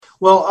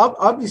Well,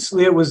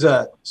 obviously it was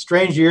a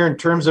strange year in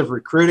terms of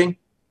recruiting.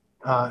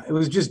 It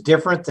was just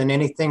different than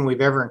anything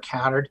we've ever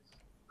encountered.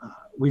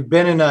 We've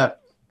been in a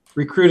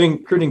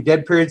recruiting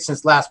dead period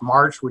since last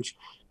March, which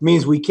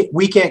means we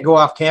can't go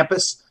off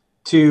campus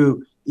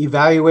to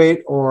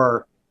evaluate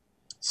or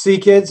see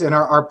kids, and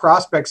our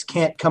prospects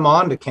can't come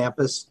on to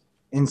campus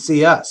and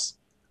see us.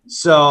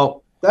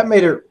 So that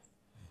made it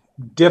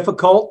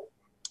difficult.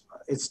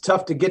 It's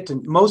tough to get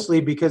to, mostly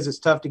because it's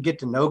tough to get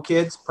to know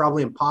kids,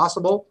 probably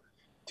impossible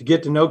to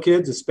get to know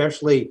kids,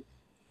 especially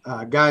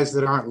guys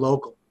that aren't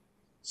local.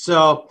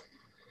 So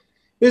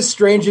it's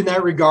strange in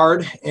that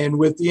regard. And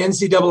with the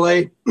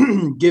NCAA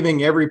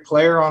giving every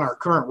player on our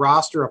current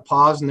roster a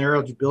pause in their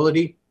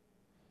eligibility,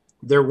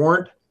 there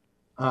weren't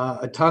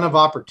a ton of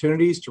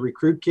opportunities to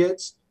recruit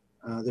kids.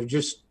 There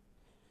just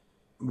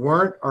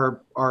weren't.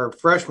 Our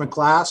freshman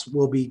class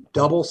will be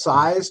double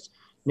sized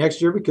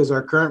next year because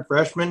our current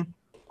freshmen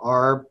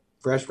are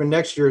freshmen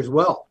next year as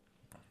well.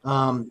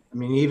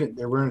 Even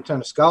there weren't a ton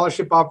of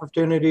scholarship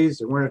opportunities.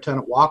 There weren't a ton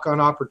of walk-on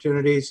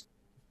opportunities.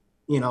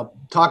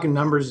 Talking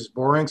numbers is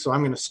boring, so I'm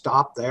going to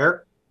stop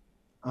there.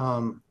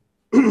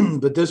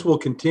 But this will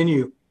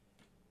continue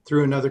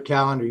through another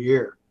calendar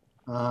year.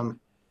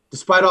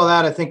 Despite all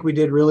that, I think we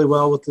did really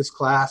well with this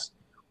class.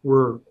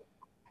 We're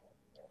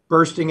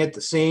bursting at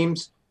the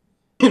seams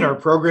in our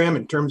program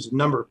in terms of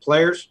number of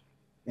players,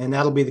 and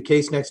that'll be the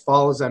case next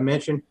fall, as I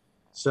mentioned.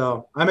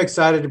 So I'm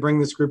excited to bring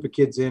this group of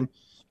kids in.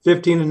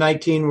 15 and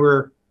 19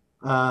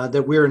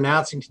 that we're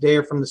announcing today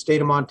are from the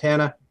state of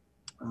Montana.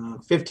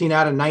 15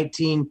 out of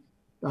 19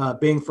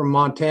 being from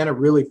Montana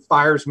really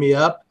fires me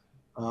up.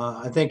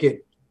 I think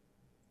it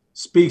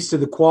speaks to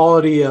the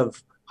quality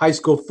of high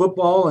school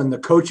football and the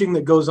coaching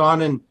that goes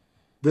on in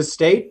this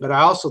state, but I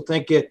also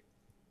think it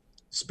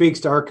speaks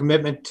to our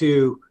commitment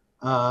to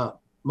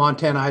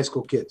Montana high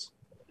school kids.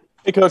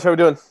 Hey, Coach, how we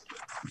doing?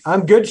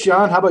 I'm good,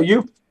 Sean. How about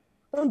you?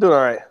 I'm doing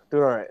all right.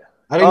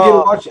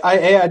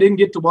 I didn't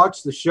get to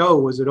watch the show.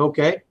 Was it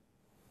okay?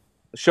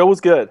 The show was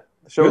good.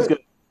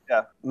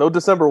 Yeah, no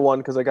December 1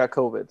 because I got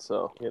COVID,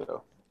 so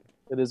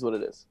it is what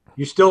it is.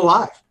 You're still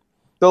alive.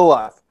 Still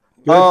alive.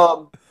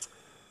 Good.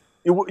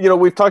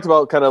 We've talked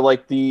about kind of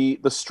like the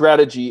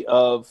strategy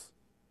of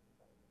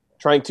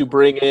trying to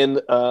bring in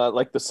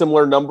like the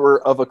similar number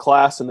of a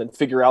class and then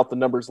figure out the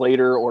numbers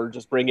later, or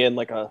just bring in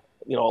like a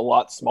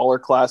lot smaller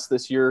class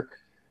this year.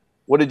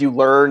 What did you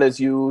learn as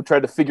you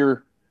tried to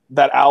figure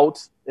that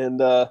out?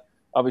 And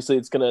obviously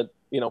it's going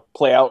to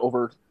play out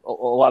over a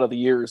lot of the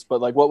years,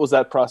 but like what was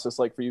that process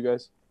like for you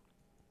guys?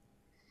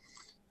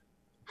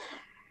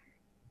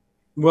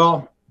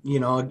 Well,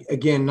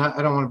 again,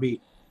 I don't want to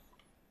be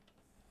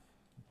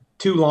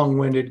too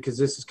long-winded because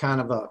this is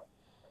kind of a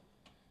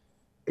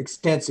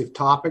extensive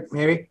topic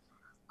maybe.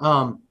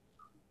 I've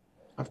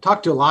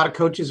talked to a lot of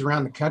coaches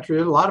around the country.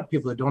 There's a lot of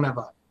people that don't have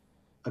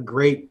a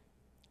great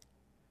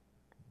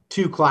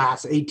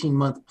 2-class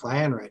 18-month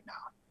plan right now.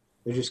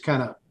 They're just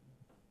kind of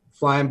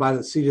flying by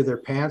the seat of their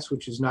pants,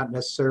 which is not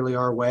necessarily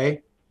our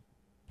way.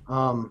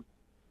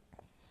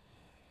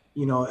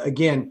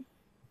 Again,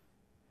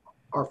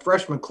 our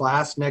freshman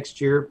class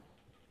next year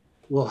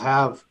will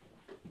have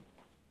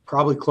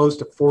probably close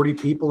to 40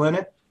 people in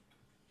it,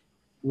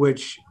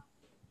 which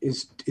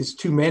is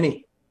too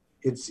many.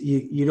 It's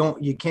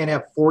you can't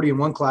have 40 in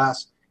one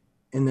class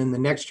and then the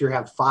next year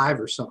have 5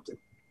 or something.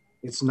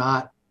 It's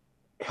not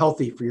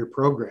healthy for your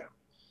program.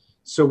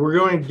 So we're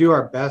going to do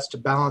our best to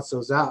balance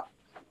those out.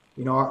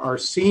 Our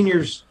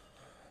seniors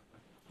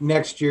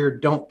next year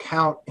don't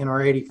count in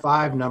our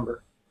 85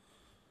 number,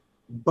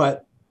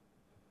 but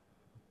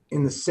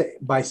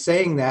by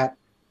saying that,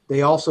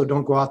 they also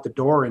don't go out the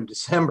door in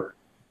December,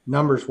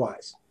 numbers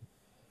wise.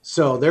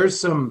 So there's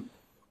some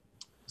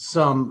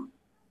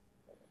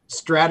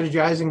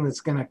strategizing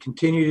that's going to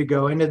continue to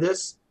go into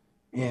this,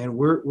 and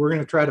we're going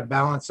to try to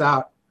balance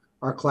out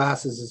our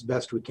classes as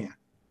best we can.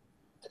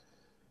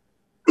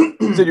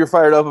 You said you're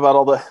fired up about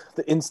all the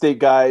in-state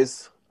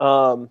guys.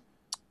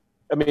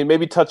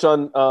 Maybe touch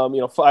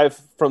on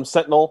 5 from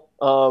Sentinel.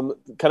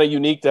 Kind of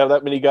unique to have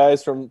that many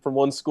guys from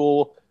one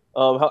school.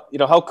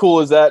 How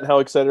cool is that, and how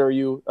excited are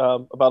you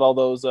about all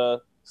those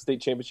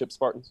state championship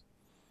Spartans?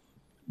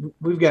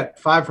 We've got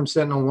 5 from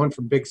Sentinel, 1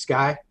 from Big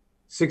Sky,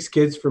 6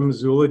 kids from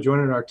Missoula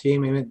joining our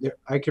team.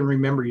 I can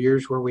remember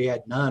years where we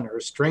had none, or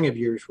a string of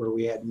years where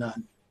we had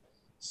none.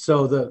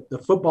 So the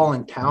football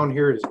in town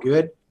here is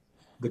good.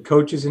 The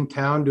coaches in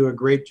town do a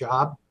great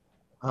job.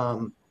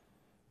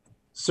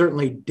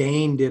 Certainly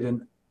Dane did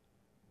an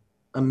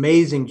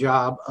amazing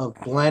job of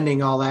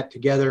blending all that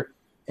together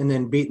and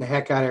then beating the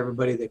heck out of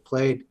everybody they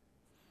played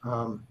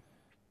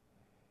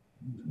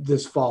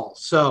this fall.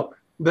 So,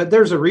 but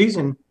there's a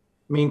reason.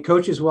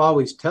 Coaches will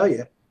always tell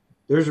you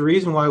there's a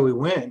reason why we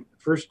win.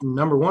 First,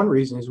 number one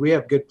reason is we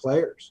have good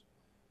players.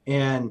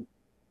 And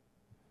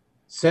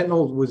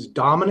Sentinel was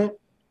dominant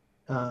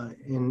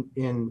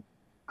in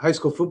high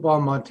school football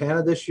in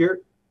Montana this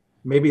year,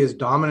 maybe as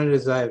dominant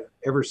as I've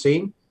ever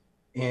seen.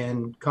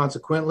 And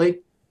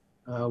consequently,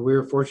 we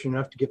were fortunate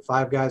enough to get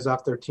 5 guys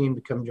off their team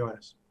to come join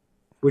us,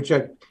 which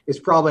is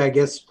probably, I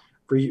guess,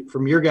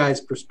 from your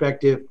guys'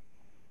 perspective,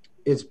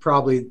 it's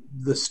probably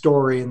the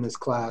story in this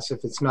class,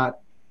 if it's not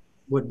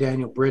what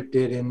Daniel Britt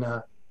did in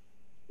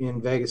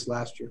Vegas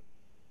last year.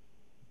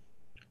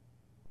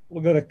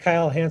 We'll go to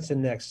Kyle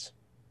Hansen next.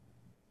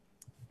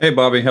 Hey,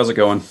 Bobby, how's it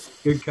going?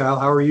 Good, Kyle.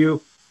 How are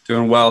you?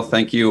 Doing well,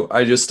 thank you.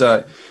 I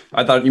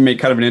thought you made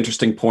kind of an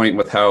interesting point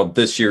with how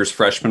this year's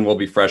freshmen will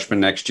be freshmen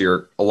next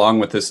year, along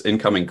with this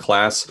incoming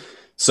class.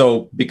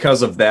 So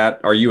because of that,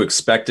 are you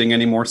expecting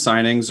any more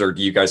signings, or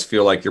do you guys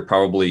feel like you're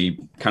probably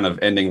kind of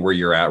ending where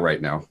you're at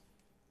right now?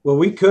 Well,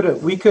 we could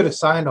have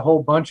signed a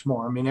whole bunch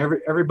more. I mean,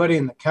 everybody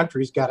in the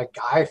country's got a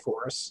guy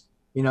for us,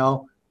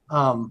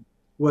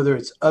 whether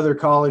it's other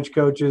college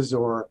coaches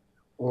or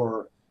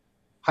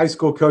high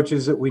school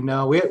coaches that we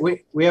know.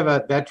 We have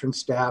a veteran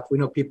staff. We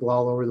know people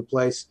all over the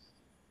place,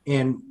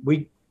 and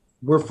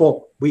we're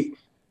full. We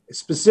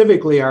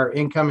specifically our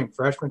incoming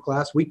freshman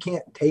class, we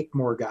can't take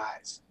more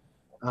guys.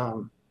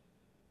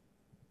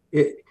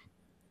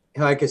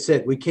 Like I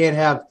said, we can't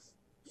have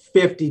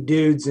 50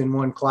 dudes in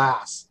one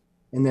class,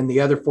 and then the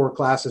other 4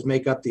 classes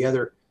make up the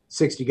other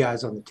 60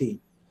 guys on the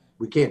team.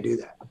 We can't do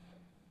that.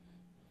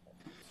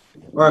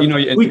 Or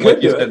we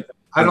could do it.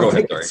 I don't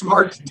think it's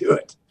smart to do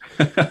it.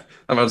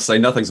 I'm about to say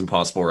nothing's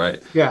impossible,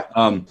 right? Yeah.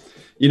 And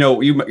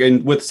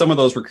with some of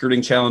those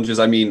recruiting challenges,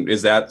 I mean,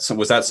 was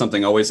that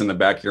something always in the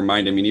back of your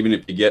mind? I mean, even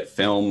if you get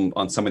film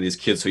on some of these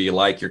kids who you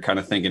like, you're kind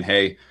of thinking,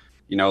 hey,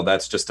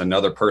 that's just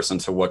another person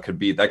to what could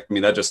be.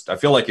 I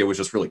feel like it was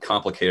just really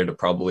complicated to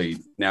probably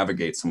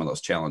navigate some of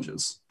those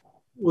challenges.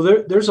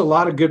 Well, there's a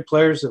lot of good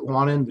players that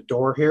want in the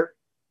door here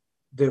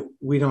that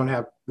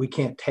we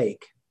can't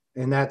take.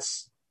 And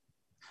that's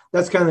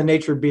kind of the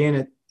nature of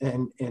being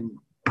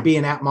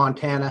being at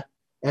Montana,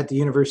 at the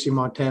University of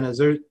Montana.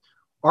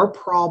 Our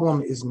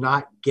problem is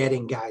not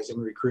getting guys in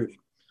recruiting.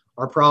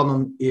 Our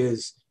problem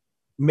is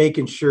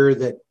making sure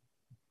that,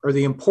 or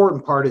the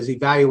important part is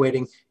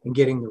evaluating and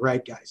getting the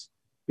right guys,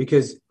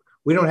 because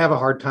we don't have a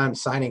hard time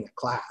signing a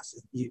class.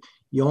 You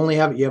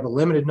have a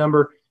limited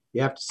number.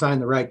 You have to sign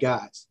the right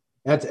guys.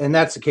 That's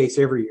the case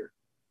every year.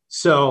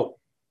 So,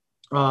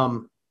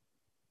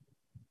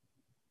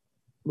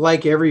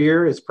 like every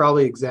year, it's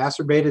probably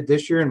exacerbated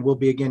this year and will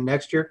be again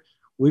next year.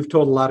 We've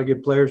told a lot of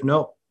good players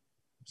no,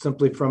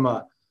 simply from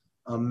a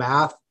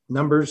math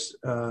numbers.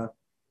 Heck,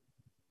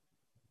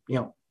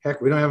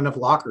 we don't have enough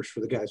lockers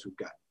for the guys we've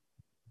got.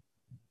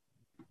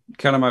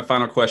 Kind of my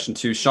final question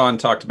too. Sean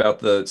talked about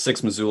the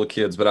 6 Missoula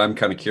kids, but I'm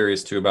kind of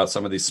curious too about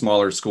some of these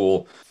smaller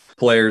school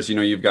players.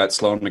 You've got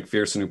Sloan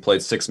McPherson, who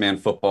played 6-man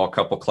football, a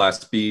couple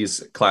Class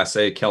Bs, Class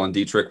A, Kellen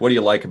Dietrich. What do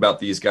you like about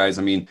these guys?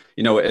 I mean,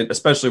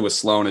 especially with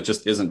Sloan, it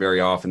just isn't very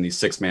often these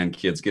 6-man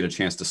kids get a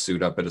chance to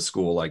suit up at a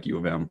school like U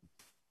of M.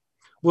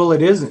 Well,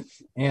 it isn't.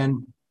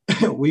 And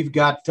we've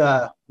got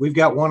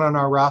one on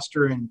our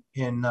roster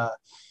in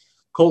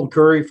Colton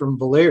Curry from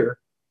Valier,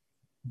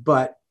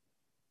 but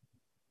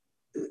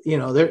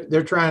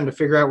they're trying to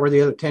figure out where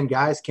the other 10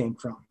 guys came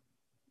from,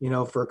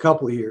 for a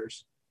couple of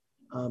years.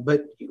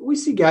 But we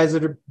see guys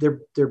that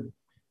they're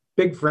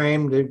big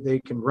frame. They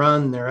can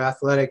run. They're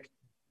athletic.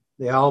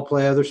 They all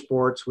play other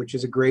sports, which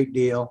is a great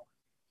deal.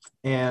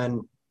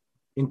 And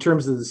in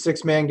terms of the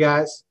 6-man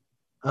guys,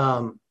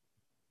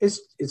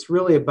 it's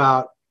really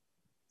about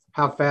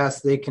how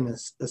fast they can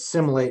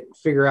assimilate and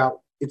figure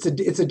out. It's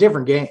a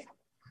different game.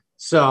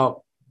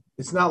 So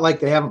it's not like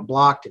they haven't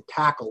blocked and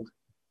tackled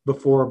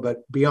before, but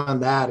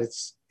beyond that,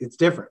 it's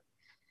different.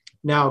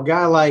 Now, a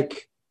guy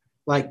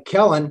like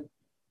Kellen,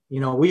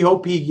 we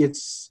hope he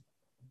gets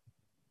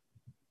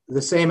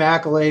the same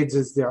accolades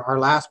as our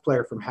last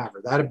player from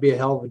Havre. That'd be a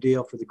hell of a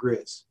deal for the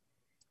Grizz.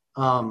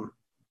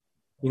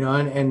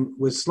 And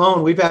with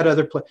Sloan, we've had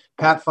other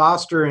Pat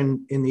Foster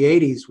in the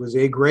 80s was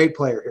a great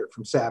player here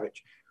from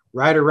Savage.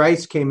 Ryder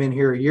Rice came in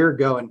here a year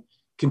ago and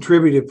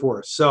contributed for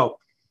us. So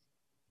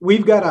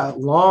we've got a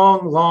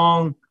long,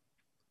 long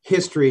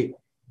history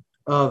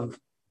of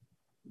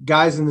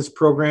guys in this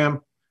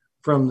program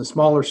from the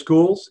smaller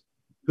schools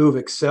who have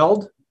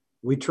excelled.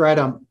 We try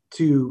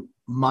to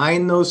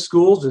mine those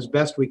schools as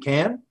best we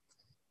can,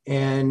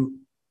 and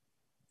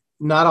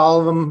not all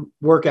of them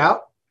work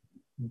out,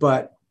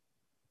 but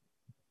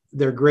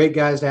they're great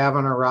guys to have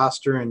on our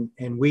roster,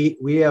 and we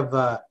have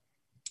a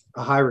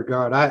high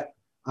regard.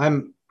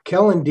 I'm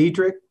Kellen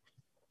Dietrich.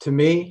 To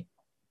me,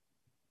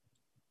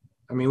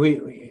 I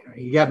mean,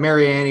 you got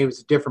Marianne, he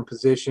was a different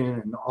position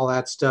and all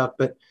that stuff,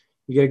 but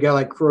you got a guy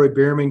like Croy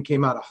Bierman,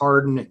 came out of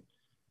Hardin, and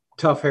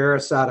Tough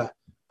Harris out of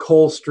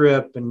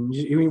Colstrip, and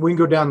we can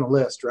go down the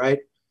list, right?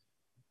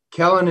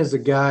 Kellen is a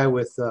guy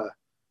with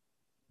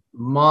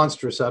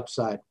monstrous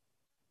upside,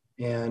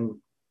 and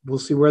we'll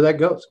see where that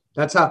goes.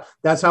 That's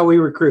how we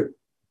recruit.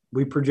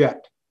 We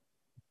project.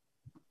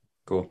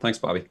 Cool. Thanks,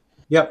 Bobby.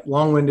 Yep.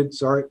 Long-winded.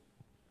 Sorry.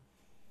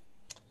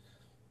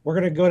 We're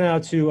going to go now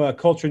to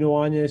Culture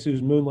Nuanez,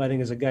 who's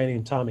moonlighting as a guy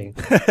named Tommy.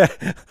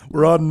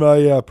 We're on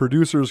my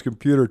producer's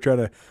computer trying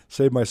to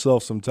save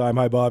myself some time.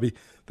 Hi, Bobby.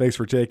 Thanks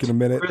for taking a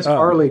minute. Chris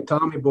Harley,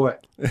 Tommy boy.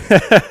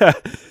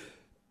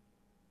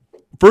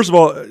 First of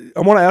all, I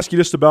want to ask you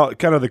just about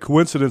kind of the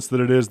coincidence that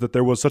it is that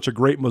there was such a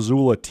great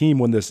Missoula team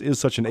when this is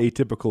such an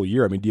atypical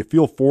year. I mean, do you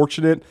feel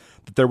fortunate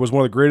that there was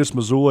one of the greatest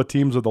Missoula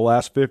teams of the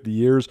last 50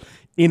 years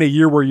in a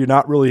year where you're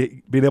not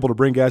really being able to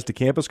bring guys to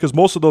campus? Because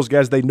most of those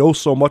guys, they know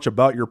so much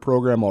about your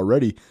program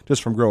already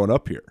just from growing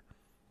up here.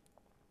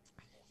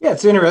 Yeah,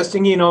 it's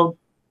interesting. You know,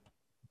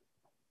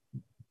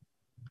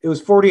 it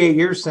was 48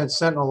 years since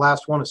Sentinel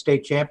last won a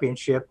state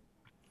championship.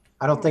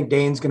 I don't think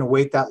Dane's going to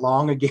wait that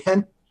long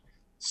again.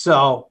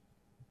 So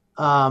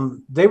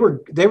they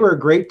were a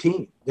great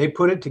team. They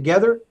put it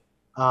together.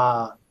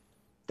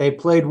 They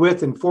played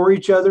with and for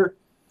each other,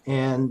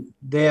 and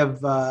they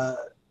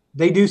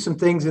do some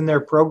things in their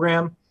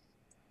program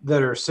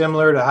that are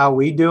similar to how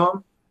we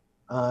do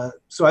them.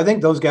 So I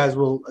think those guys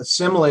will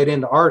assimilate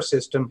into our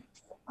system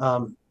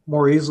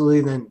more easily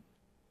than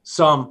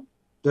some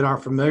that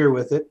aren't familiar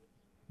with it.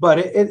 But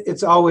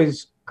it's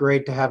always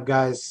great to have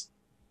guys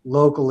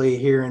locally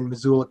here in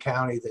Missoula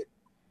County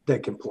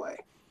that can play.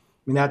 I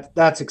mean,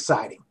 that's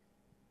exciting.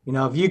 You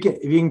know, if you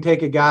can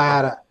take a guy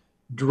out of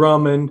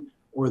Drummond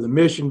or the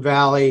Mission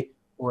Valley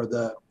or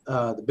the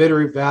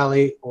Bitterroot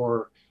Valley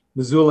or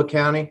Missoula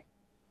County,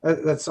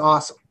 that's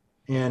awesome.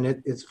 And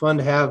it's fun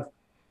to have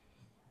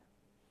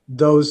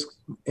those.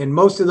 And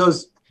most of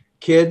those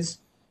kids,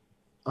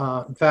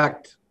 in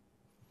fact,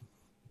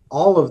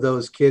 all of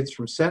those kids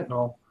from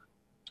Sentinel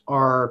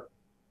are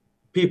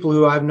people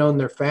who I've known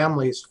their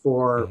families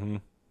for,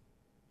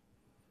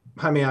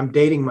 I mean, I'm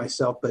dating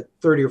myself, but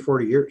 30 or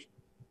 40 years.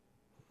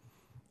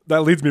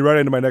 That leads me right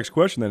into my next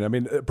question then. I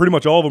mean, pretty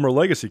much all of them are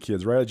legacy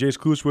kids, right? Jace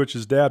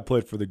Kluswich's dad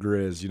played for the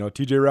Grizz. You know,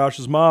 TJ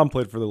Roush's mom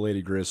played for the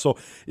Lady Grizz. So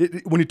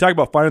when you talk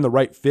about finding the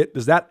right fit,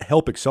 does that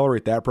help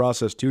accelerate that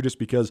process too, just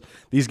because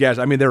these guys,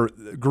 I mean, they're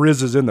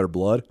Grizz is in their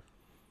blood?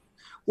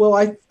 Well,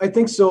 I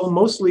think so,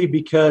 mostly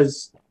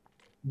because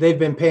they've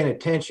been paying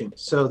attention.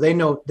 So they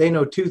know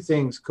two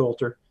things,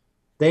 Coulter.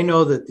 They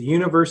know that the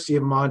University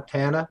of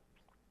Montana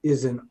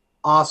is an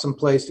awesome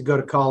place to go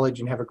to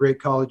college and have a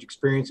great college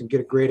experience and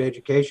get a great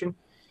education.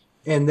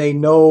 And they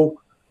know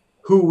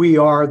who we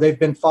are. They've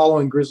been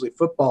following Grizzly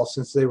football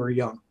since they were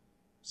young.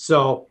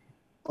 So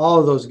all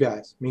of those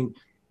guys. I mean,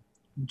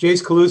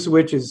 Jace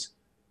Kluswich's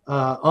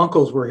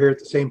uncles were here at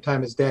the same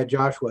time as Dad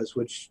Josh was,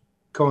 which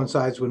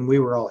coincides when we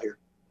were all here.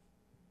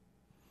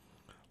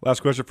 Last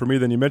question for me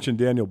then. You mentioned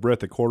Daniel Britt,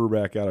 the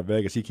quarterback out of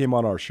Vegas. He came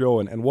on our show,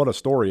 and what a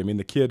story. I mean,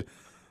 the kid,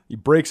 he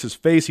breaks his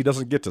face. He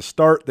doesn't get to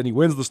start. Then he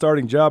wins the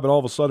starting job, and all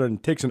of a sudden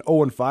takes an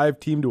 0-5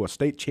 team to a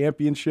state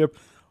championship,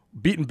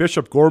 beating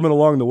Bishop Gorman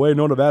along the way.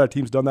 No Nevada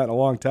team's done that in a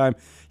long time.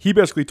 He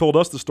basically told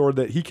us the story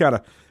that he kind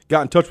of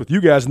got in touch with you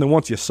guys, and then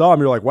once you saw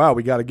him, you're like, wow,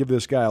 we got to give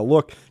this guy a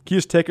look. Can you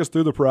just take us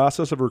through the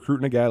process of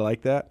recruiting a guy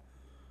like that?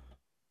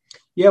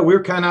 Yeah, we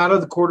were kind of out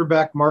of the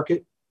quarterback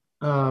market.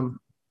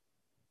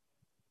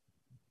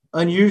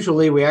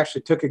 Unusually, we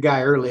actually took a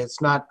guy early.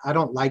 I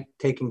don't like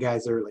taking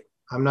guys early.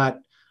 I'm not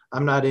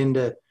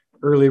into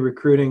early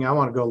recruiting. I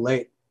want to go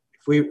late.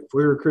 If we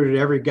recruited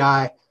every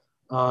guy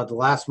the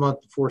last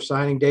month before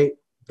signing date,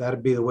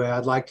 that'd be the way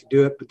I'd like to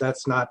do it, but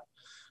that's not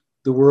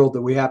the world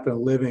that we happen to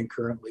live in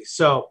currently.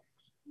 So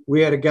we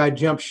had a guy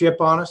jump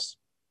ship on us,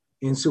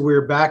 and so we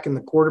were back in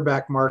the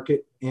quarterback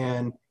market,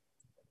 and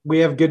we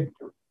have good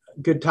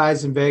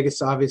ties in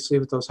Vegas, obviously,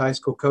 with those high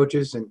school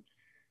coaches. And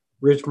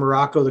Rich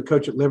Morocco, the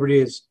coach at Liberty,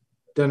 has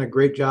done a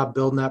great job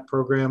building that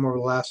program over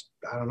the last,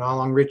 I don't know how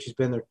long Rich has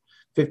been there,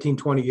 15,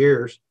 20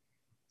 years.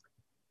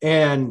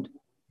 And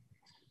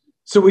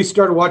so we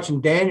started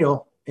watching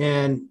Daniel.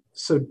 And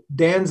so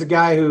Dan's a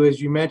guy who,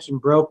 as you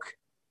mentioned, broke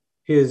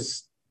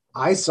his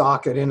eye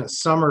socket in a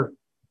summer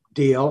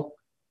deal.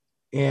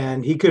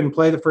 And he couldn't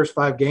play the first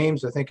 5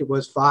 games. I think it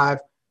was 5.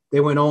 They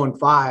went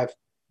 0-5.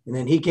 And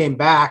then he came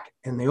back,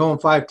 and the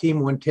 0-5 team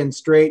won 10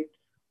 straight,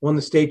 won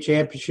the state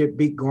championship,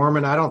 beat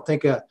Gorman. I don't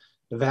think a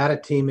Nevada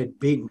team had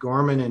beaten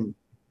Gorman in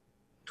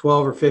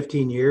 12 or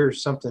 15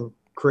 years, something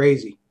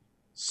crazy.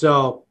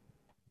 So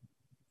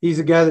he's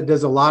a guy that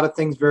does a lot of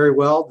things very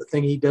well. The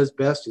thing he does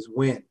best is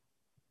win.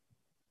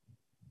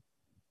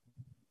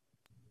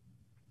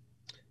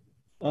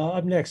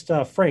 Up next,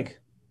 Frank.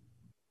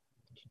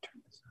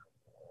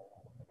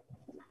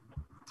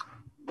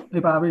 Hey,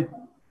 Bobby.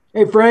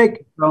 Hey,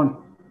 Frank.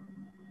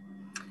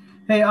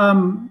 Hey,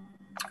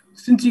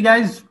 since you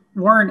guys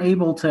weren't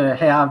able to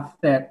have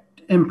that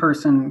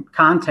in-person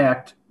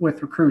contact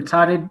with recruits,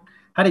 how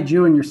did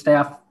you and your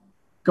staff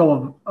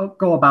go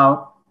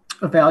about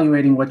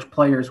evaluating which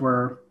players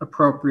were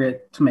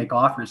appropriate to make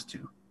offers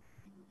to?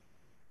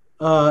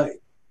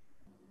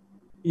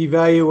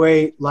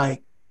 Evaluate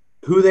like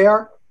who they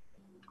are?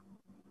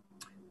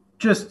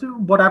 Just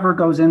whatever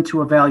goes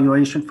into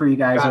evaluation for you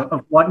guys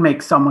of what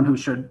makes someone who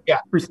should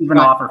receive an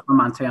offer from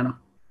Montana.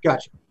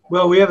 Gotcha.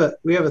 Well, we have a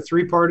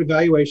 3-part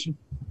evaluation.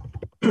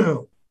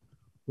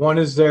 One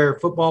is their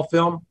football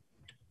film,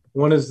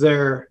 one is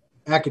their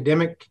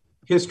academic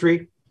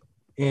history,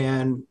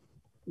 and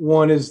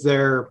one is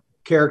their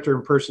character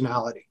and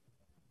personality.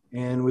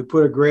 And we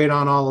put a grade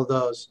on all of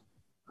those.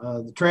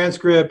 The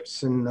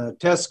transcripts and the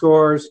test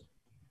scores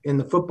in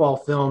the football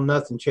film,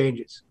 nothing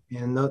changes.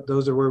 and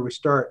those are where we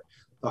start.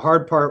 The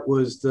hard part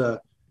was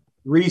the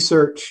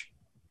research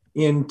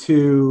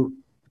into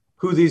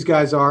who these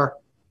guys are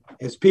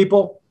as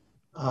people,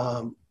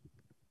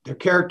 their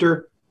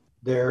character,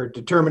 their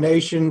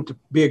determination to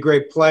be a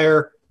great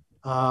player,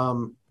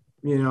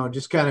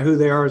 just kind of who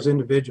they are as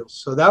individuals.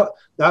 So that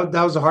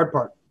was the hard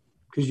part,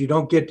 because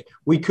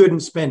we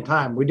couldn't spend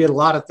time. We did a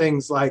lot of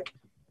things like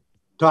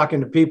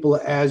talking to people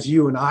as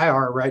you and I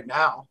are right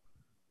now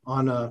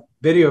on a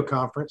video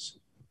conference,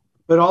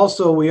 but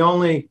also we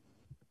only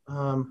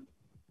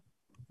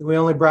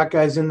brought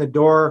guys in the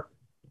door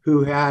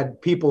who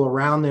had people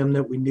around them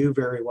that we knew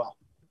very well.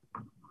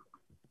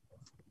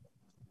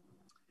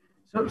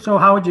 So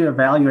how would you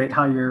evaluate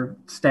how your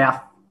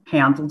staff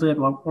handled it?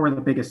 What were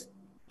the biggest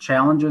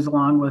challenges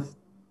along with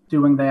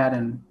doing that?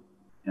 And,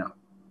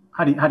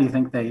 how do you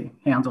think they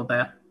handled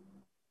that?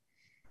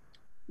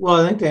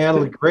 Well, I think they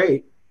handled it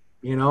great,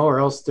 or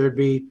else there'd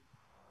be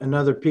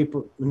another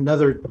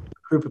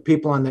group of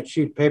people on that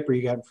sheet of paper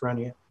you got in front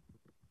of you.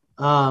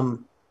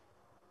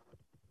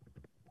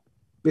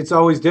 It's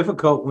always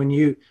difficult when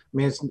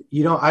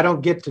I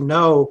don't get to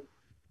know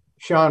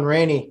Sean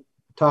Rainey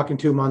talking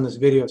to him on this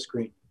video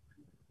screen.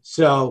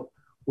 So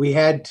we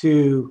had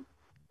to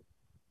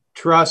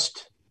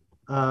trust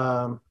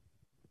people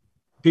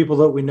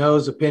that we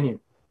know's opinion,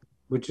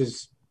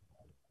 it's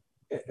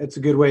a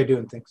good way of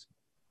doing things.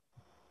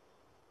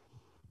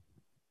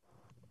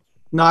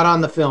 Not on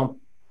the film,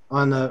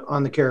 on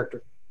the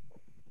character.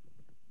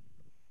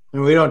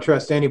 And we don't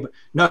trust anybody.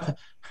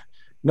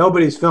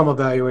 Nobody's film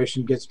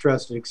evaluation gets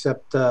trusted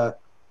except our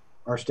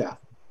staff.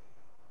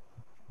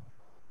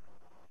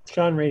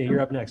 Sean Rainey,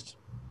 you're up next.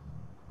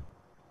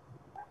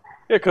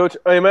 Yeah, Coach,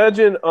 I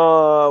imagine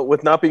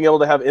with not being able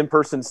to have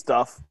in-person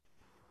stuff,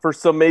 for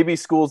some maybe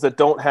schools that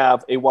don't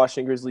have a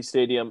Washington Grizzly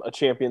Stadium, a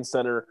Champion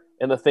Center,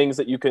 and the things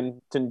that you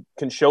can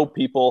show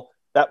people,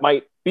 that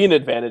might be an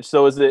advantage.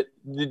 So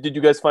did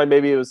you guys find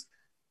maybe it was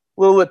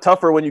a little bit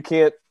tougher when you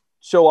can't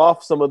show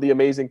off some of the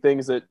amazing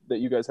things that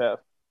you guys have?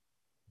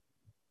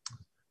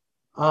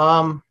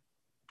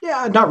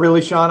 Yeah, not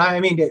really, Sean. I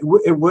mean, it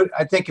would,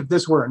 I think if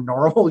this were a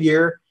normal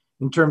year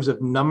in terms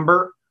of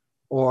number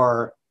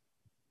of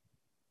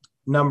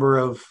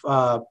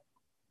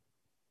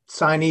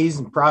signees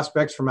and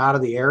prospects from out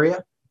of the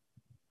area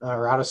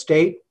or out of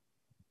state,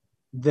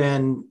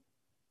 then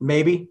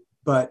maybe,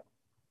 but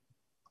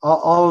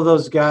all of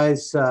those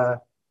guys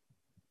that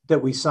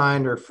we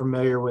signed are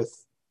familiar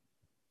with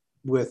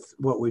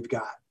what we've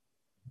got.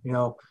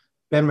 Ben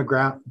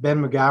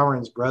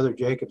McGowan's brother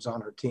Jacob's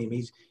on our team.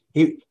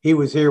 He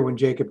was here when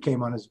Jacob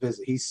came on his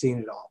visit. He's seen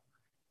it all.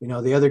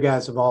 The other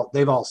guys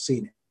they've all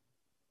seen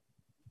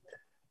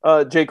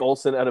it. Jake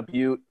Olson out of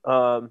Butte.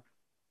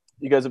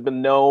 You guys have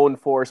been known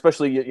for,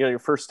 especially your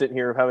first stint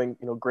here, of having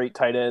great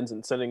tight ends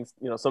and sending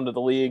some to the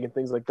league and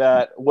things like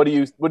that. What do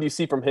you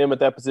see from him at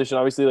that position?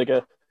 Obviously, like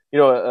a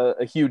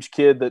huge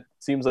kid that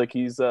seems like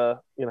he's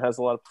has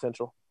a lot of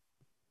potential.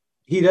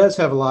 He does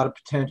have a lot of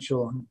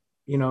potential.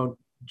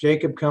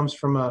 Jacob comes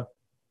from a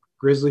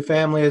Grizzly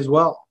family as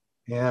well,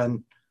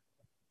 and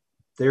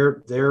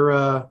they're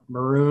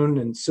maroon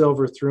and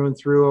silver through and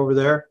through over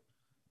there.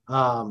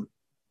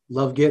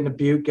 Love getting a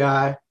Butte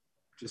guy,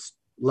 just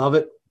love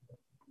it.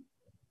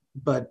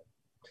 But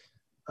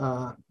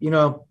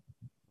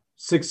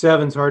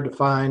 6'7" hard to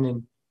find,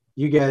 and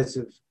you guys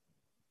have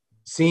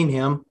seen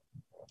him.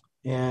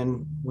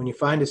 And when you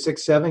find a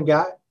 6'7"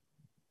 guy,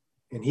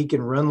 and he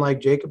can run like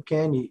Jacob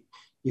can, you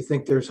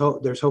think there's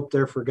hope. There's hope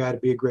there for a guy to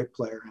be a great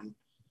player.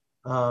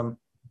 And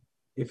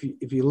if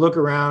you look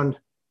around,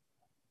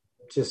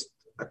 just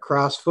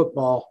across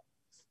football,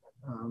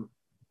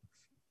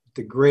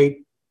 the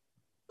great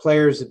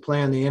players that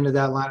play on the end of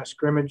that line of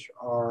scrimmage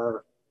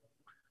are,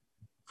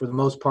 for the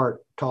most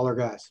part, taller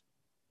guys.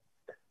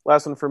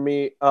 Last one for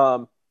me.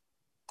 I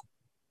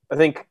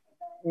think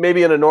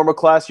maybe in a normal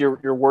class,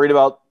 you're worried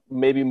about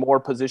maybe more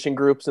position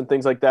groups and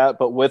things like that.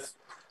 But with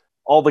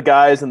all the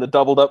guys in the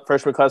doubled up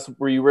freshman class,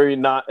 were you really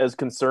not as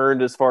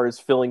concerned as far as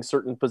filling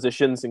certain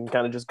positions and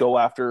kind of just go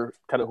after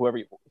kind of whoever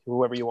you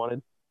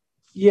wanted?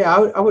 Yeah,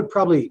 I would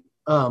probably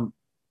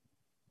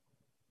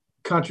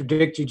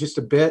contradict you just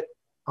a bit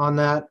on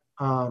that.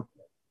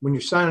 When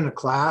you're signing a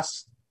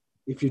class,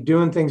 if you're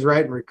doing things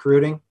right in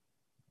recruiting,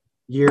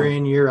 year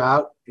in, year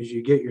out, as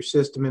you get your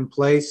system in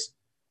place,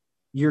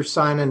 you're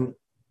signing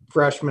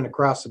freshmen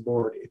across the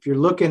board. If you're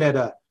looking at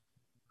a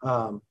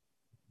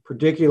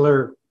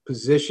particular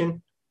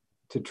position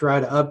to try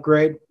to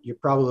upgrade, you're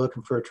probably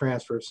looking for a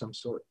transfer of some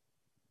sort.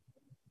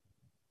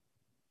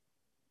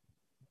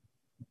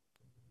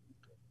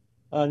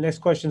 Next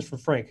question is for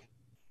Frank.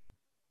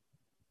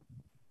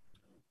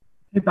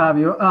 Hey,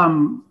 Bobby.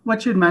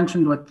 What you'd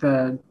mentioned with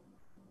the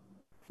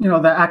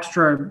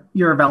extra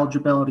year of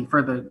eligibility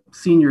for the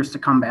seniors to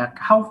come back,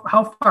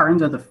 how far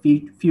into the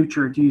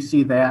future do you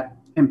see that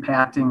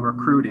impacting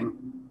recruiting?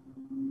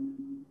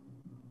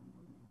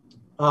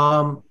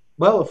 Well,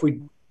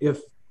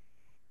 if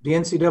the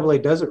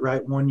NCAA does it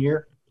right 1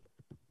 year.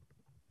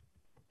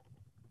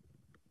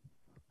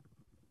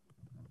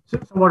 So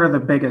what are the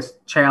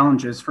biggest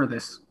challenges for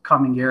this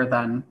coming year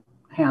then,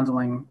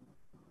 handling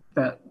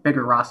the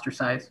bigger roster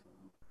size?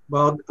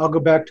 Well, I'll go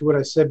back to what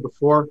I said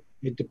before.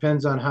 It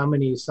depends on how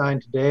many you sign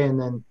today and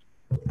then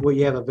what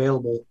you have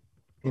available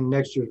in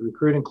next year's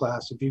recruiting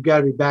class. If you've got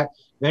to be back,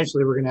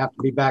 eventually we're going to have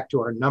to be back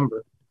to our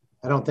number.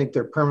 I don't think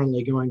they're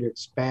permanently going to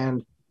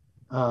expand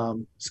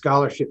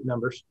scholarship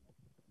numbers.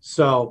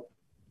 So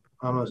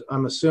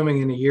I'm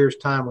assuming in a year's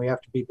time we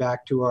have to be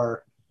back to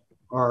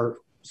our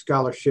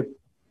scholarship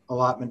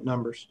allotment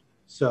numbers.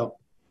 So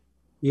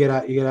you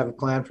gotta have a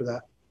plan for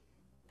that.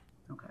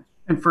 Okay.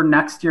 And for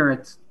next year,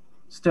 it's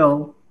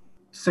still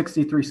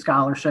 63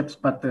 scholarships,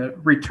 but the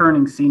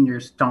returning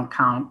seniors don't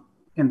count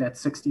in that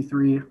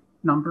 63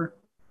 number.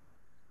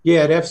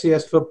 Yeah, at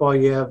FCS football,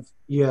 you have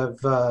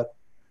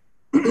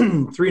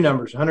three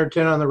numbers: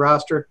 110 on the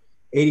roster,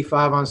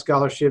 85 on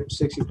scholarship,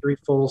 63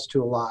 fulls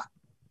to a lot.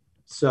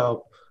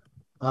 So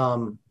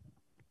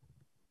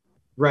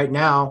right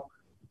now,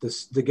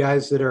 the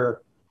guys that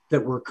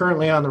were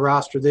currently on the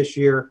roster this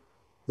year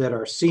that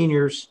are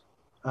seniors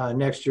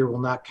next year will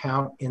not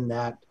count in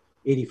that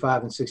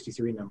 85 and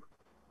 63 number.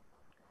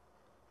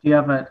 Do you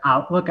have an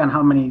outlook on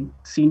how many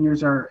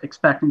seniors are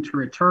expecting to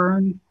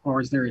return, or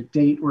is there a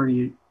date where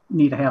you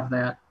need to have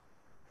that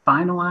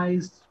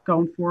finalized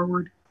going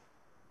forward?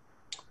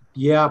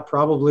 Yeah,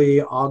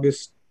 probably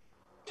August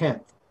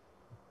 10th.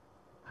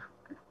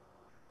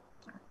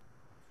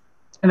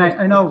 And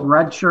I know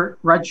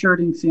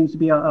redshirting seems to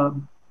be a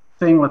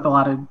thing with a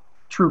lot of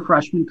true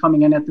freshmen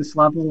coming in at this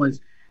level.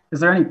 Is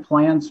there any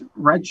plans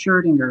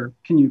redshirting, or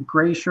can you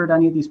gray shirt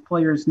any of these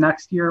players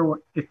next year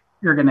if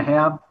you're going to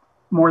have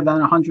more than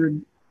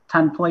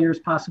 110 players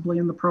possibly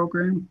in the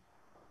program?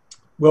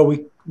 Well,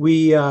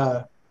 we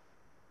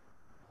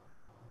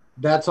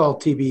that's all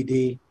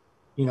TBD.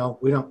 You know,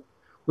 we don't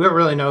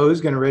really know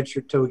who's going to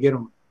redshirt till we get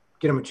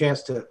them a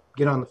chance to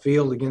get on the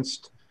field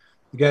against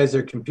the guys that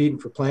are competing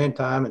for playing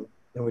time, and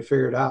then we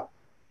figure it out.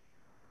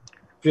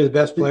 If you're the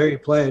best player, you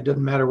play. It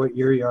doesn't matter what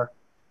year you are.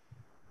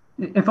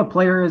 If a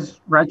player is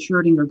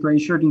redshirting or gray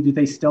shirting, do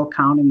they still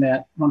count in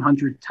that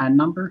 110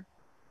 number?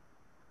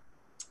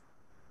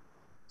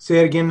 Say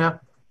it again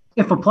now.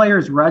 If a player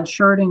is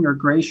redshirting or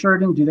gray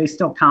shirting, do they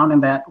still count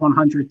in that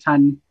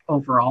 110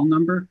 overall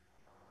number?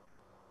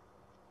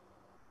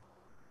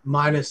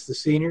 Minus the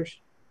seniors?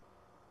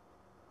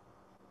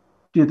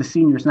 Do the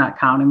seniors not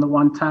count in the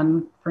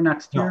 110 for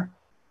next year?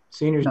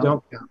 Seniors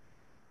don't count.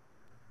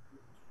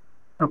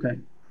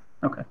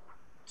 Okay.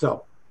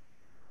 So.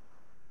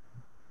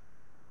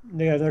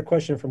 Yeah, another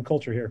question from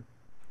Culture here.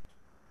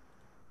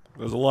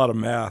 There's a lot of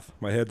math.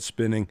 My head's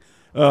spinning.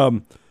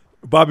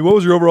 Bobby, what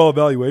was your overall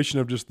evaluation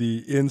of just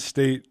the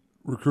in-state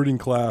recruiting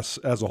class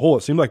as a whole?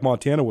 It seemed like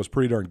Montana was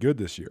pretty darn good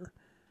this year.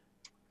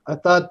 I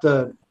thought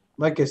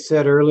like I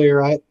said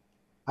earlier, I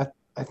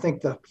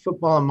think the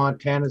football in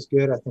Montana is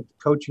good. I think the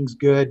coaching's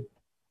good.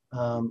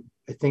 I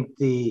think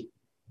the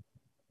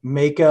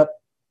makeup,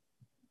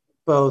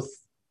 both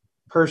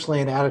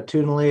personally and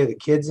attitudinally, of the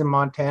kids in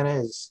Montana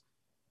is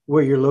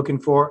what you're looking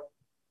for.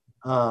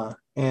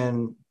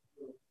 And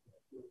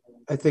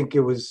I think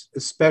it was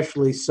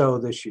especially so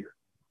this year.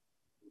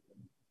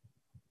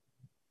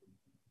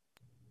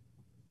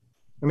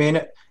 I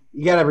mean,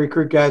 you got to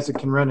recruit guys that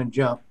can run and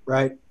jump,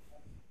 right?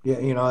 Yeah,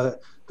 you know,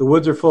 the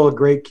woods are full of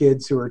great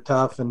kids who are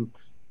tough and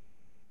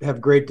have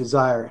great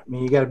desire. I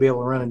mean, you got to be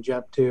able to run and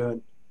jump too,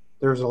 and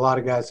there's a lot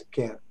of guys that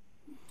can.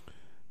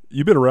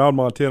 You've been around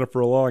Montana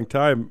for a long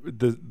time.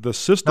 The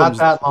systems,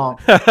 not that long.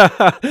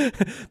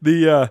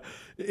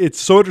 It's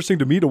so interesting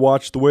to me to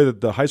watch the way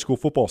that the high school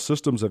football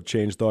systems have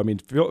changed, though. I mean,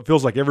 it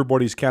feels like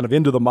everybody's kind of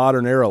into the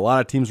modern era. A lot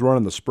of teams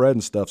running the spread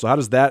and stuff. So how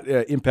does that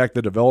impact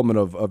the development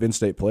of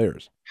in-state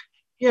players?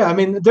 Yeah, I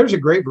mean, there's a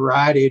great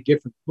variety of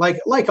different,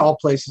 like all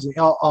places,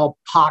 all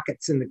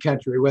pockets in the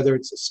country, whether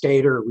it's a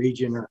state or a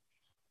region or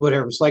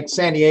whatever. It's like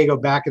San Diego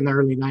back in the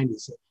early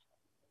 90s.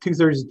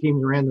 2/3 of the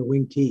teams ran the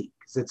wing T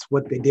because it's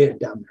what they did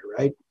down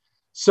there, right?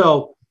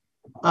 So,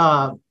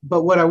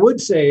 but what I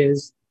would say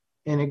is,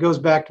 and it goes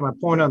back to my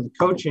point on the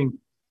coaching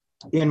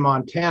in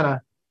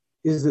Montana,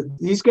 is that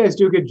these guys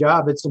do a good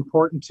job. It's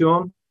important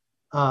to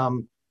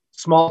them.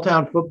 Small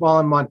town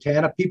football in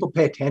Montana, people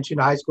pay attention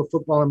to high school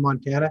football in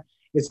Montana.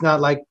 It's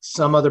not like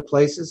some other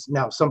places.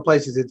 Now, some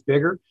places it's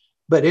bigger,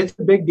 but it's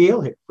a big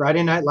deal here.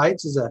 Friday Night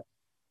Lights is a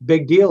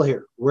big deal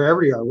here,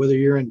 wherever you are, whether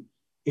you're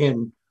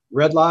in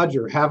Red Lodge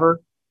or Havre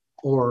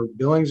or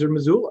Billings or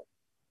Missoula.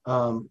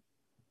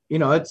 You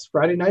know, it's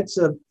Friday night's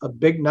a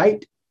big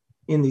night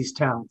in these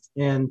towns,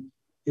 and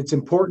it's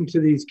important to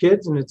these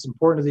kids and it's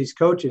important to these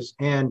coaches.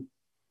 And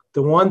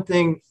the one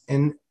thing,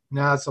 and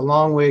now it's a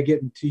long way of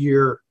getting to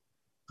your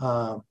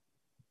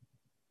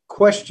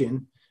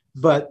question,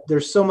 but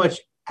there's so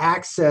much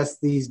access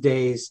these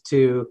days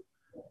to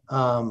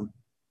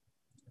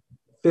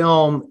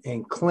film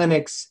and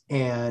clinics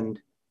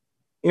and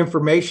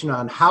information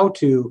on how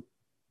to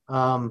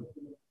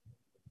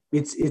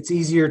it's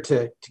easier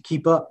to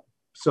keep up.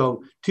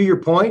 So to your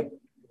point,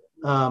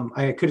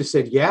 I could have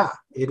said, yeah,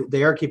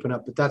 they are keeping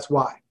up, but that's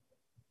why.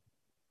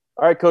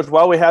 All right, Coach,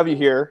 while we have you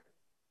here,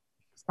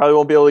 Probably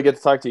won't be able to get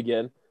to talk to you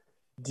again.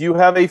 Do you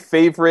have a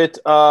favorite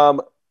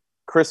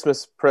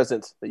Christmas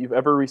present that you've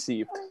ever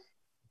received?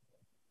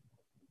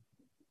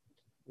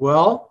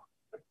 Well,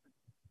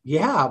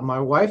 yeah, my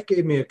wife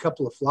gave me a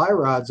couple of fly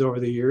rods over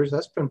the years.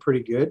 That's been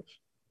pretty good.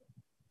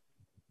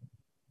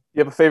 You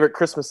have a favorite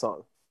Christmas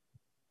song?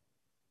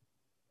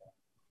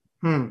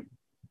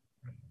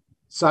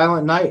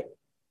 Silent Night.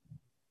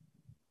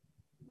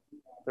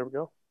 There we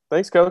go.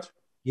 Thanks, Coach.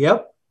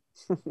 Yep.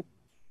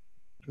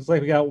 Looks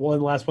like we got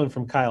one last one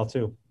from Kyle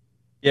too.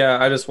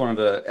 Yeah, I just wanted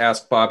to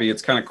ask Bobby,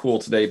 it's kind of cool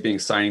today being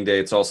signing day.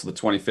 It's also the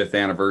 25th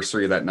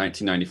anniversary of that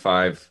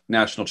 1995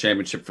 national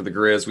championship for the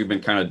Grizz. We've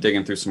been kind of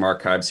digging through some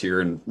archives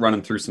here and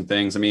running through some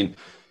things. I mean,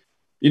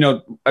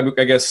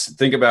 I guess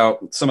think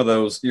about some of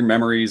those, your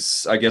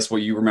memories, I guess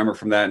what you remember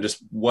from that and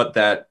just what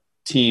that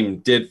team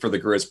did for the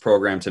Grizz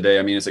program today.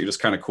 I mean, is it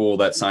just kind of cool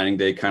that signing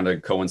day kind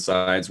of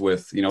coincides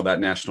with, that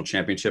national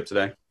championship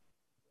today?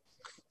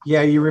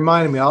 Yeah, you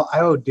reminded me. I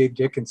owe Dave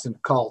Dickinson a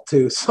call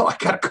too, so I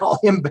got to call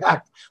him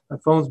back. My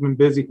phone's been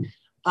busy.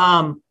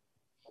 Yeah,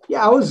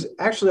 I was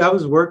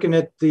working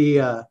at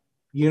the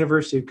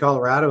University of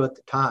Colorado at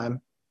the time,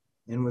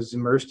 and was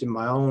immersed in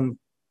my own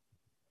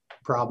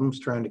problems,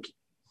 trying to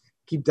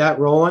keep that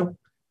rolling.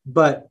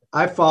 But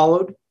I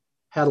followed,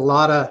 had a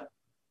lot of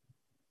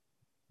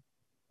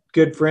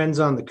good friends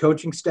on the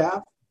coaching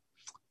staff.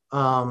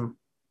 But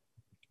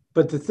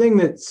the thing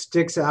that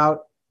sticks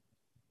out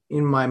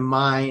in my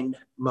mind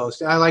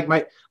most, I like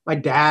my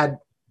dad.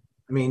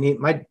 I mean,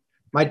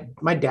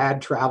 my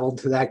dad traveled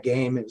to that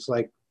game. It was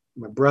like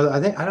my brother.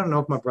 I don't know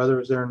if my brother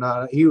was there or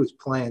not. He was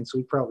playing, so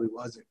he probably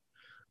wasn't.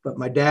 But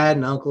my dad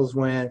and uncles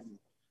went.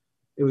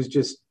 It was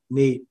just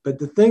neat. But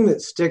the thing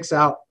that sticks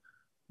out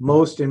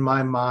most in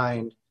my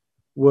mind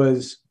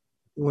was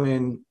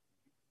when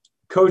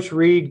Coach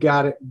Reed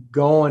got it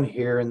going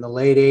here in the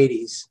late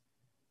 80s.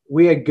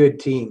 We had good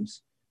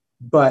teams,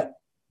 but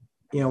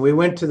we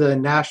went to the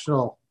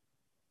national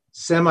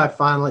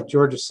semifinal at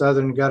Georgia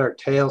Southern, got our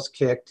tails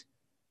kicked,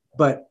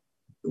 but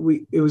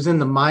it was in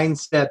the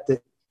mindset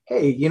that,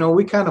 hey,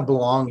 we kind of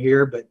belong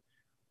here, but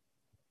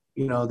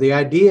the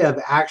idea of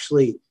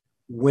actually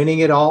winning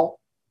it all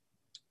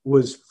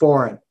was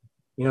foreign.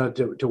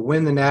 To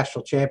win the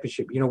national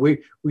championship,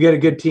 we got a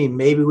good team.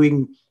 Maybe we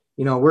can,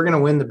 we're going to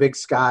win the Big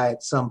Sky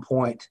at some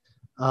point.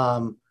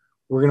 We're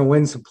going to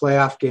win some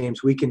playoff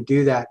games. We can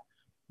do that.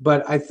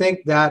 But I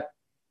think that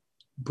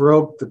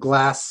broke the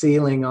glass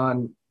ceiling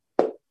on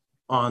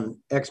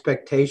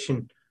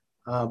expectation,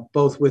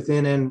 both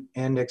within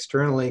and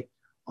externally,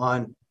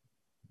 on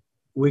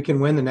we can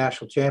win the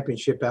national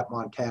championship at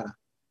Montana.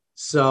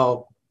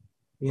 So,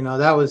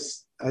 that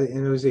was,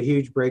 and it was a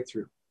huge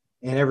breakthrough.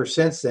 And ever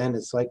since then,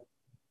 it's like,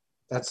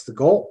 that's the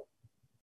goal.